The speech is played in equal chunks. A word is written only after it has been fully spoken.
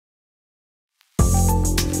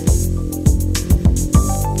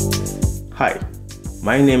Hi,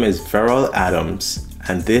 my name is Verrol Adams,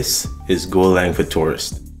 and this is Golang for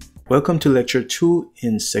Tourists. Welcome to lecture 2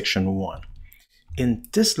 in section 1. In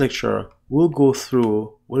this lecture, we'll go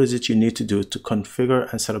through what is it you need to do to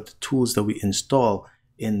configure and set up the tools that we install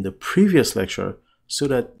in the previous lecture so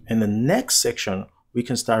that in the next section, we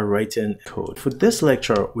can start writing code. For this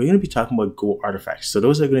lecture, we're going to be talking about Go artifacts. So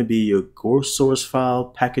those are going to be your Go source file,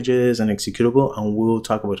 packages, and executable, and we'll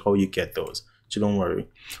talk about how you get those. So don't worry.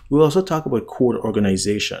 We'll also talk about code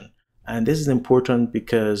organization. And this is important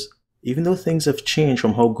because even though things have changed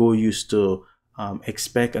from how Go used to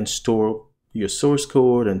expect and store your source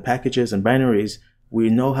code and packages and binaries, we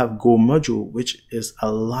now have Go module, which is a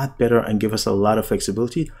lot better and give us a lot of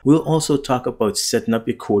flexibility. We'll also talk about setting up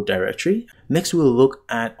your code directory. Next, we'll look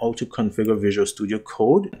at how to configure Visual Studio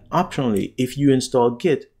Code. Optionally, if you install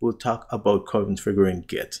Git, we'll talk about configuring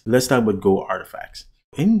Git. Let's talk about Go artifacts.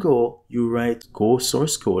 In Go, you write Go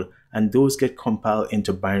source code, and those get compiled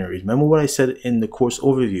into binaries. Remember what I said in the course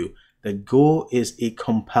overview, that Go is a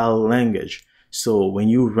compiled language. So when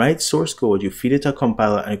you write source code, you feed it to a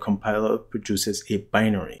compiler, and a compiler produces a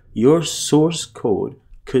binary. Your source code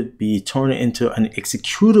could be turned into an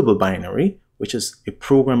executable binary, which is a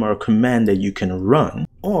program or a command that you can run,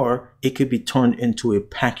 or it could be turned into a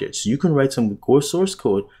package. So you can write some Go source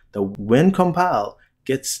code that when compiled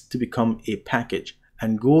gets to become a package.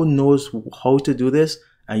 And Go knows how to do this,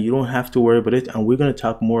 and you don't have to worry about it. And we're going to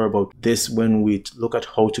talk more about this when we look at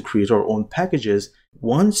how to create our own packages.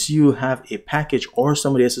 Once you have a package or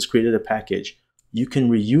somebody else has created a package, you can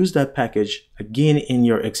reuse that package again in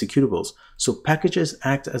your executables. So packages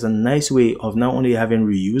act as a nice way of not only having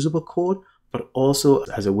reusable code, but also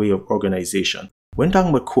as a way of organization. When talking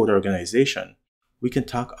about code organization, we can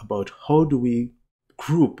talk about how do we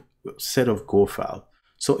group a set of Go files.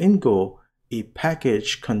 So in Go, a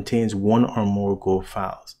package contains one or more Go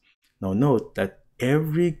files. Now note that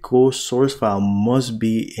every Go source file must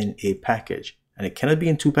be in a package, and it cannot be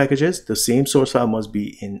in two packages. The same source file must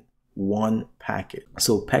be in one package.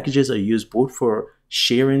 So packages are used both for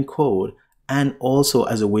sharing code and also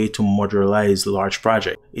as a way to modularize large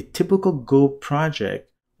projects. A typical Go project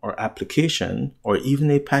or application, or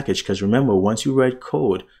even a package, because remember, once you write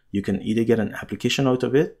code, you can either get an application out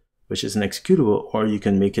of it, which is an executable, or you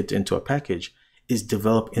can make it into a package, is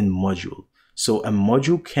developed in module. So a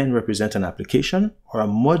module can represent an application, or a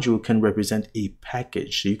module can represent a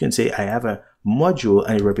package. So you can say, I have a module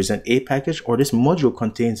and it represents a package, or this module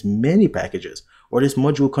contains many packages, or this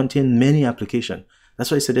module contains many applications. That's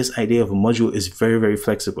why I said this idea of a module is very, very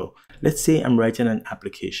flexible. Let's say I'm writing an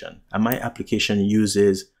application, and my application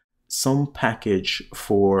uses some package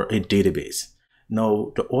for a database.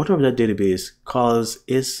 Now, the author of that database calls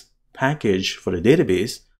its package for the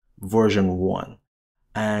database version 1,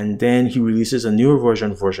 and then he releases a newer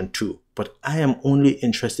version, version 2. But I am only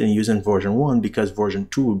interested in using version 1 because version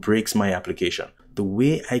 2 breaks my application. The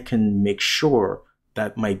way I can make sure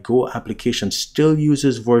that my Go application still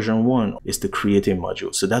uses version 1 is to create a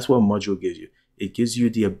module. So that's what a module gives you. It gives you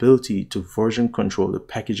the ability to version control the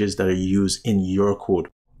packages that are used in your code.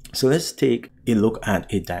 So let's take a look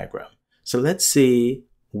at a diagram. So let's say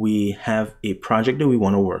we have a project that we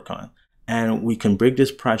want to work on, and we can break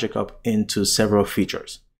this project up into several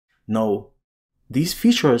features. Now, these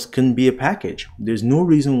features can be a package. There's no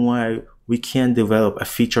reason why we can't develop a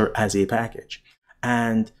feature as a package.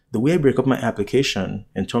 And the way I break up my application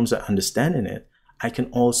in terms of understanding it, I can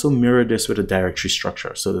also mirror this with a directory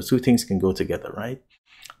structure. So the two things can go together, right?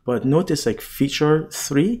 But notice like feature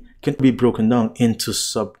 3 can be broken down into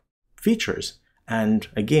sub features. And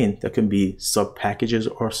again, there can be sub packages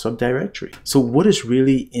or subdirectory. So what is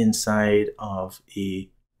really inside of a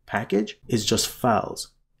package is just files.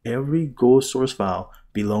 Every Go source file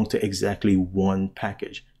belongs to exactly one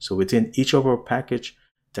package. So within each of our package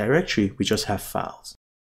directory, we just have files.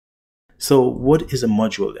 So what is a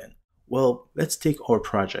module then? Well, let's take our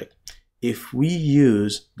project. If we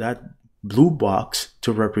use that blue box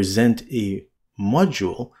to represent a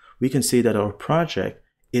module, we can say that our project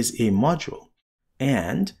is a module.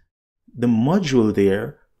 And the module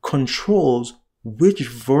there controls which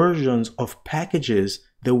versions of packages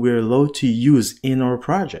that we're allowed to use in our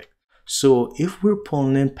project. So if we're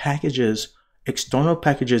pulling in packages, external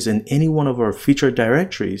packages in any one of our feature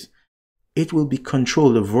directories, it will be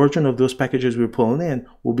controlled. The version of those packages we're pulling in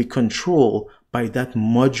will be controlled by that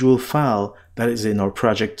module file that is in our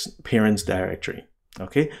project parents directory.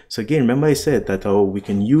 Okay, so again, remember I said that we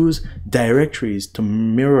can use directories to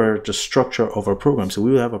mirror the structure of our program. So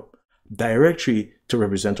we will have a directory to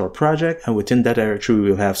represent our project, and within that directory, we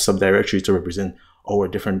will have subdirectories to represent our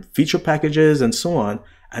different feature packages and so on.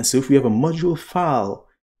 And so if we have a module file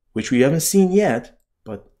which we haven't seen yet.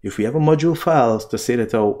 But if we have a module file to say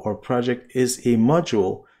that our project is a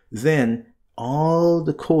module, then all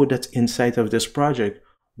the code that's inside of this project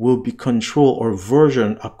will be controlled or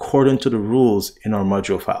versioned according to the rules in our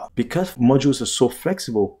module file. Because modules are so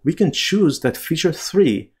flexible, we can choose that feature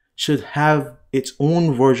 3 should have its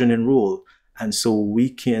own version and rule. And so we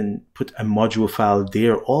can put a module file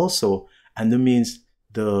there also. And that means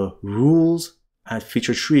the rules at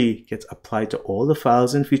feature 3 gets applied to all the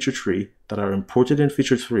files in feature 3 that are imported in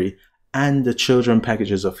feature 3 and the children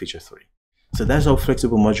packages of feature 3. So that's how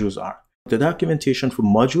flexible modules are. The documentation for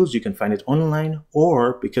modules, you can find it online,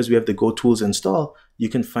 or because we have the Go tools installed, you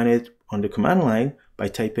can find it on the command line by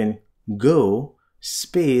typing go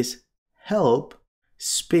space help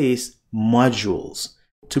space modules.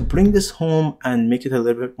 To bring this home and make it a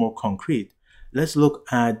little bit more concrete, let's look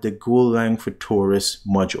at the Golang for Tourists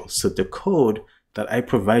module. So the code that I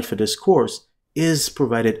provide for this course is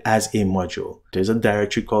provided as a module. There's a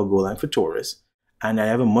directory called Golang for Tourists, and I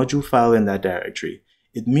have a module file in that directory.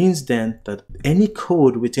 It means then that any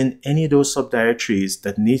code within any of those subdirectories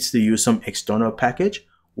that needs to use some external package,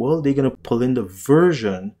 well, they're going to pull in the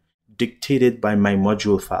version dictated by my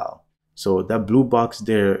module file. So that blue box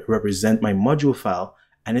there represents my module file,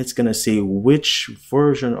 and it's going to say which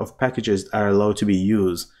version of packages are allowed to be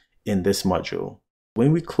used in this module.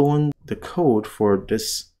 When we clone the code for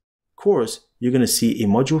this course, you're going to see a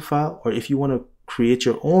module file, or if you want to create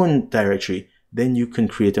your own directory, then you can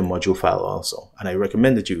create a module file also. And I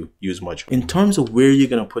recommend that you use module. In terms of where you're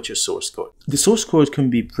going to put your source code, the source code can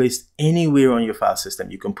be placed anywhere on your file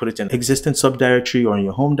system. You can put it in an existing subdirectory or in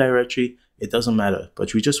your home directory. It doesn't matter,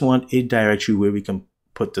 but we just want a directory where we can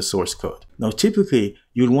put the source code. Now, typically,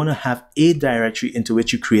 you'd want to have a directory into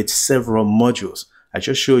which you create several modules. I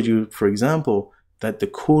just showed you, for example, that the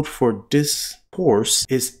code for this course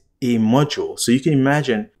is a module. So you can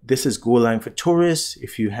imagine this is Golang for Tourists.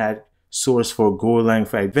 If you had source for Golang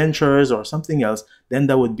for Adventurers or something else, then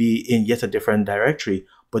that would be in yet a different directory.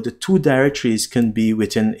 But the two directories can be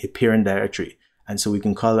within a parent directory. And so we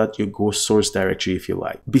can call that your Go source directory if you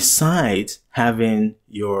like. Besides having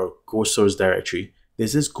your Go source directory,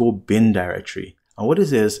 there's this Go bin directory. And what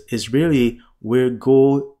it is really where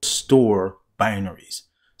Go store binaries.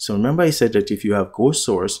 So remember I said that if you have Go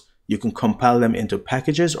source, you can compile them into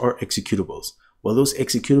packages or executables. Well, those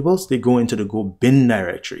executables, they go into the Go bin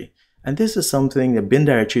directory. And this is something, the bin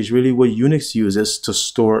directory is really what Unix uses to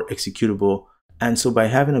store executable. And so by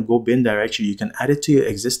having a Go bin directory, you can add it to your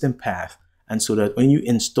existing path. And so that when you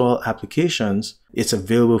install applications, it's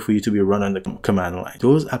available for you to be run on the command line.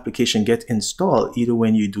 Those applications get installed either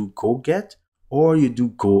when you do go get or you do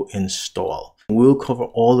go install. We'll cover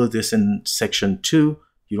all of this in section 2.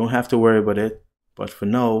 You don't have to worry about it. But for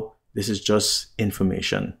now, this is just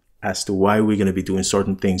information as to why we're going to be doing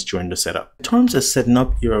certain things during the setup. In terms of setting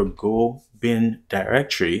up your Go bin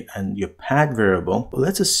directory and your path variable,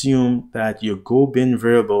 let's assume that your Go bin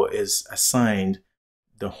variable is assigned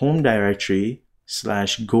the home directory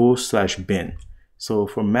 /go/bin. So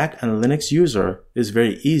for Mac and Linux user, it's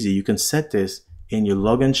very easy. You can set this in your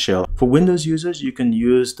login shell. For Windows users, you can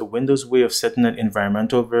use the Windows way of setting an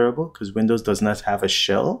environmental variable because Windows does not have a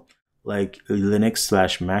shell like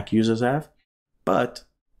Linux/Mac users have. But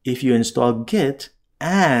if you install Git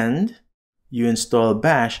and you install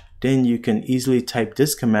Bash, then you can easily type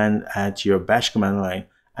this command at your Bash command line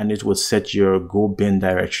and it will set your Go bin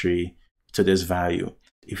directory to this value.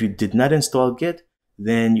 If you did not install Git,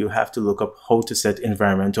 then you have to look up how to set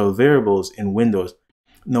environmental variables in Windows.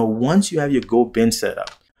 Now, once you have your Go bin set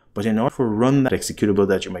up, but in order to run that executable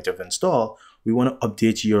that you might have installed, we want to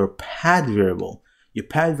update your path variable. Your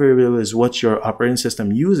path variable is what your operating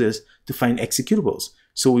system uses to find executables.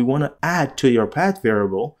 So we want to add to your path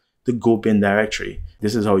variable the Go bin directory.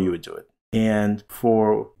 This is how you would do it. And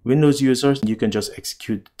for Windows users, you can just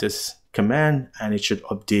execute this command and it should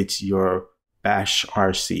update your bash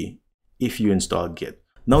rc if you install Git.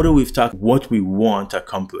 Now that we've talked what we want to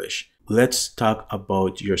accomplish, let's talk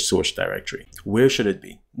about your source directory. Where should it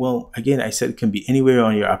be? Well, again, I said it can be anywhere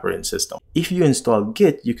on your operating system. If you install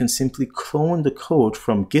Git, you can simply clone the code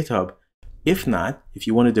from GitHub. If not, if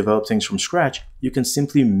you want to develop things from scratch, you can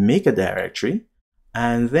simply make a directory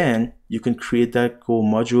and then you can create that Go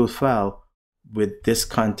module file with this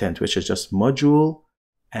content, which is just module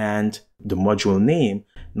and the module name.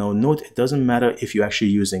 Now note, it doesn't matter if you're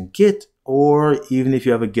actually using Git or even if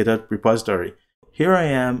you have a GitHub repository. Here I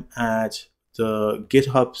am at the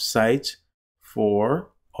GitHub site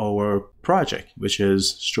for our project, which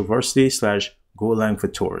is striversity /Golang for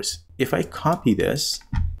Tourists. If I copy this,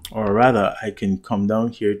 or rather I can come down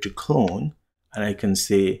here to clone and I can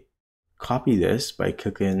say copy this by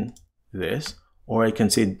clicking this, or I can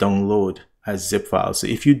say download as zip file. So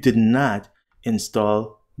if you did not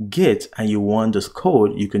install Git and you want this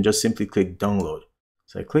code, you can just simply click download.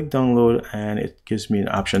 So I click download and it gives me an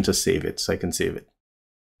option to save it, so I can save it.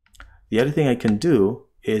 The other thing I can do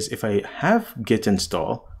is if I have Git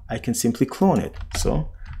installed, I can simply clone it.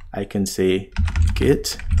 So I can say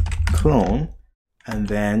git clone, and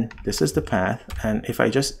then this is the path. And if I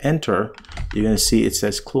just enter, you're going to see it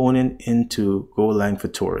says cloning into Golang for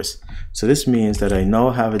Tourist. So this means that I now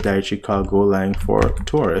have a directory called Golang for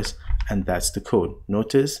Tourist, and that's the code.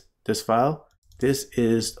 Notice this file. This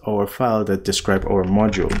is our file that describes our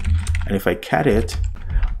module. And if I cat it,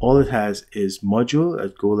 all it has is module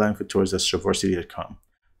at golangfortourist.striversity.com.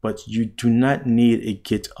 But you do not need a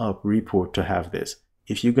GitHub repo to have this.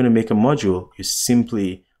 If you're going to make a module, you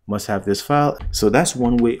simply must have this file. So that's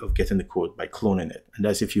one way of getting the code, by cloning it. And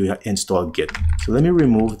that's if you install Git. So let me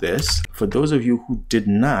remove this. For those of you who did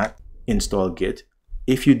not install Git,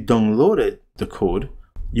 if you downloaded the code,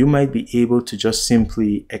 you might be able to just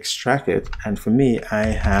simply extract it. And for me, I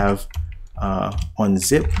have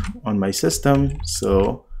unzip on my system.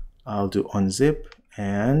 So I'll do unzip,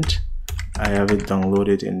 and I have it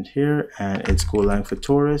downloaded in here, and it's Golang for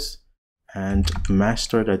Tourist and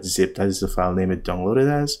master.zip. That is the file name it downloaded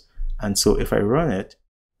as. And so if I run it,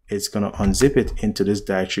 it's going to unzip it into this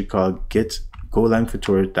directory called git Golang for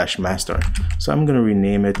Tourist-master. So I'm going to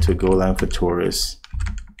rename it to Golang for Tourist.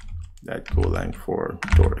 That Golang for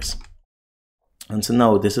Tourist. And so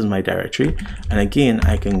now this is my directory, and again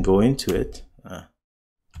I can go into it.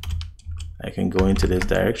 I can go into this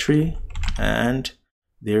directory, and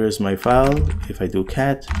there is my file. If I do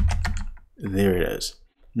cat, there it is.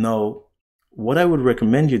 Now what I would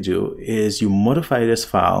recommend you do is you modify this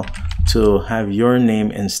file to have your name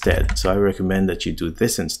instead. So I recommend that you do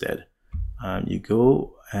this instead. You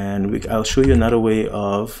go, and I'll show you another way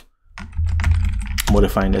of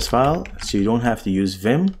modifying this file, so you don't have to use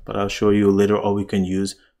Vim, but I'll show you later how we can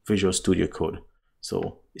use Visual Studio Code.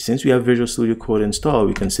 So since we have Visual Studio Code installed,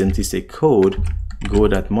 we can simply say code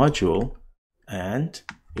go.module, and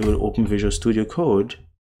it will open Visual Studio Code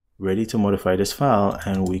ready to modify this file,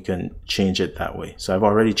 and we can change it that way. So I've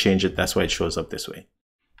already changed it, that's why it shows up this way.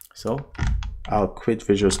 So I'll quit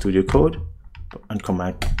Visual Studio Code and come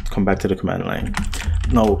back to the command line.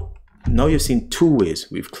 Now you've seen two ways.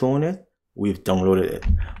 We've cloned it, we've downloaded it.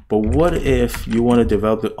 But what if you want to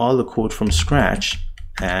develop all the code from scratch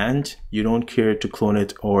and you don't care to clone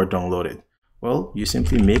it or download it? Well, you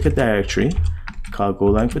simply make a directory called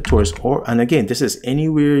Golang for Tourist, and again, this is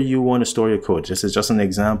anywhere you want to store your code. This is just an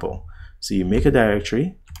example. So you make a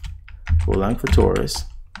directory, Golang for Tourist,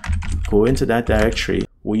 go into that directory.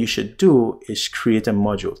 What you should do is create a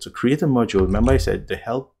module. To create a module, remember I said the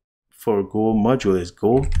help for Go module is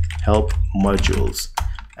Go help modules.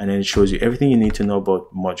 And then it shows you everything you need to know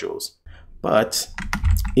about modules. But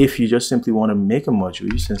if you just simply want to make a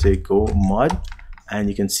module, you can say go mod, and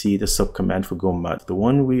you can see the subcommand for go mod. The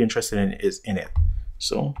one we're interested in is init.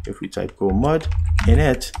 So if we type go mod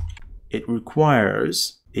init, it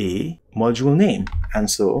requires a module name. And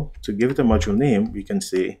so to give it a module name, we can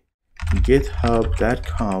say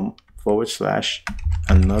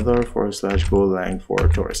github.com/another/Golang for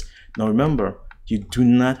Tourist. Now remember, you do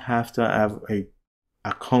not have to have a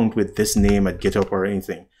account with this name at GitHub or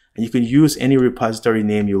anything, and you can use any repository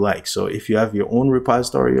name you like. So if you have your own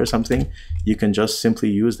repository or something, you can just simply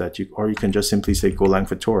use that, or you can just simply say Golang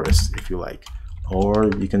for Tourist if you like, or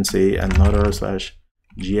you can say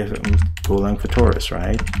another/GFM Golang for Tourist,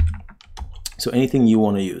 right? So anything you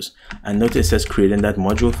want to use. And notice it says creating that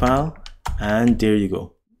module file, and there you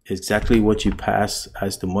go. Exactly what you pass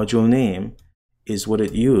as the module name is what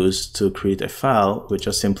it used to create a file with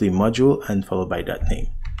just simply module and followed by that name.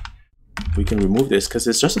 We can remove this because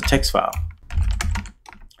it's just a text file.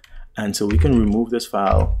 And so we can remove this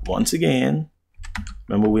file once again.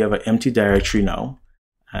 Remember, we have an empty directory now.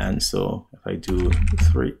 And so if I do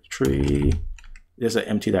tree, there's an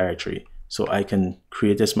empty directory. So I can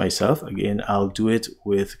create this myself. Again, I'll do it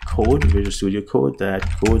with code, Visual Studio Code,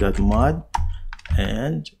 go.mod,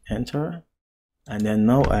 and enter. And then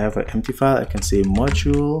now I have an empty file. I can say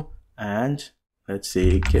module, and let's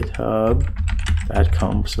say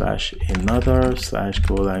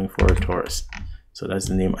github.com/another/Golang for Tourist. So that's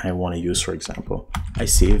the name I want to use, for example. I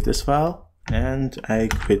save this file and I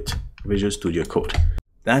quit Visual Studio Code.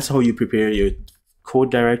 That's how you prepare your code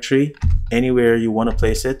directory. Anywhere you want to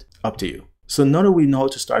place it, up to you. So now that we know how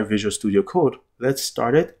to start Visual Studio Code, let's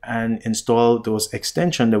start it and install those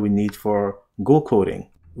extensions that we need for Go coding.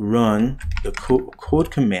 Run the code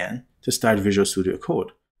command to start Visual Studio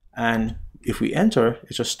Code. And if we enter,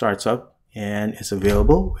 it just starts up and it's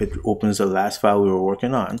available. It opens the last file we were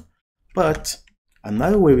working on. But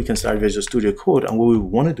another way we can start Visual Studio Code, and what we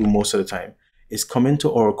want to do most of the time, is come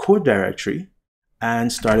into our code directory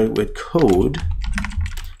and start it with code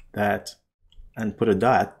and put a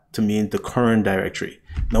dot to mean the current directory.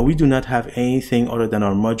 Now we do not have anything other than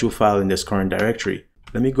our module file in this current directory.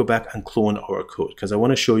 Let me go back and clone our code because I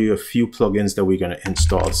want to show you a few plugins that we're going to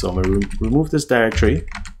install. So I'm going to remove this directory.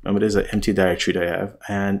 Remember, there's an empty directory that I have,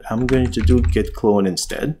 and I'm going to do git clone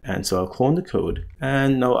instead. And so I'll clone the code,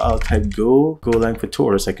 and now I'll type golang for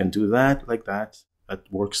tourists. I can do that like that. That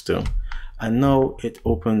works too. And now it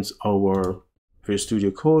opens our Visual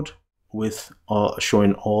Studio Code with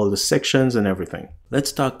showing all the sections and everything.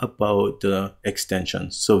 Let's talk about the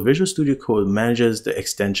extensions. So Visual Studio Code manages the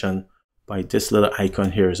extension by this little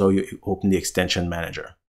icon here is how you open the extension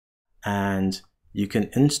manager. And you can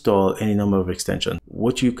install any number of extensions.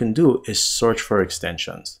 What you can do is search for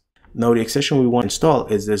extensions. Now the extension we want to install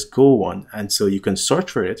is this Go one. And so you can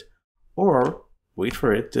search for it or wait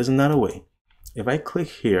for it. There's another way. If I click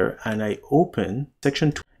here and I open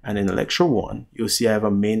section 2 and in lecture 1, you'll see I have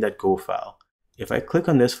a main.go file. If I click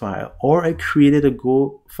on this file or I created a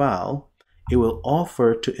Go file, it will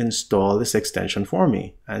offer to install this extension for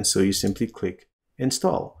me. And so you simply click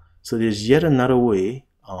install. So there's yet another way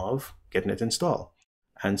of getting it installed.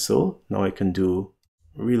 And so now I can do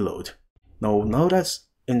reload. Now that's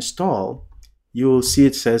installed, you will see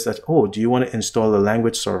it says that, oh, do you want to install the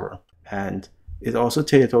language server? And it also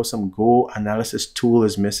tells you some Go analysis tool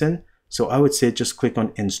is missing. So I would say just click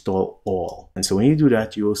on install all. And so when you do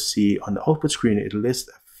that, you will see on the output screen, it lists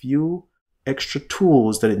a few extra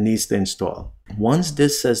tools that it needs to install. Once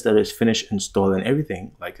this says that it's finished installing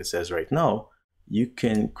everything, like it says right now, you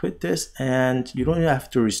can quit this and you don't even have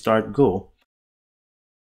to restart Go.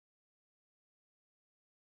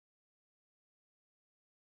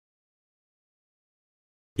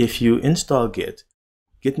 If you install Git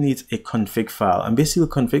needs a config file, and basically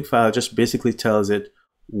the config file just basically tells it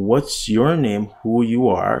what's your name, who you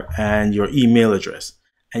are, and your email address.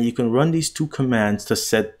 And you can run these two commands to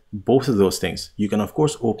set both of those things. You can of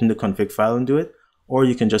course open the config file and do it, or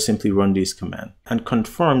you can just simply run these commands and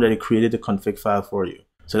confirm that it created the config file for you.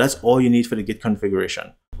 So that's all you need for the Git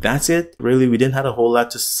configuration. That's it. Really, we didn't have a whole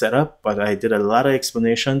lot to set up, but I did a lot of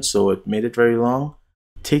explanation, so it made it very long.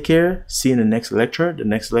 Take care. See you in the next lecture. The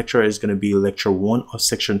next lecture is going to be lecture 1 of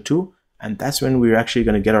section 2. And that's when we're actually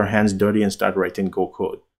going to get our hands dirty and start writing Go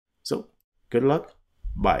code. So good luck.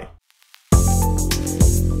 Bye.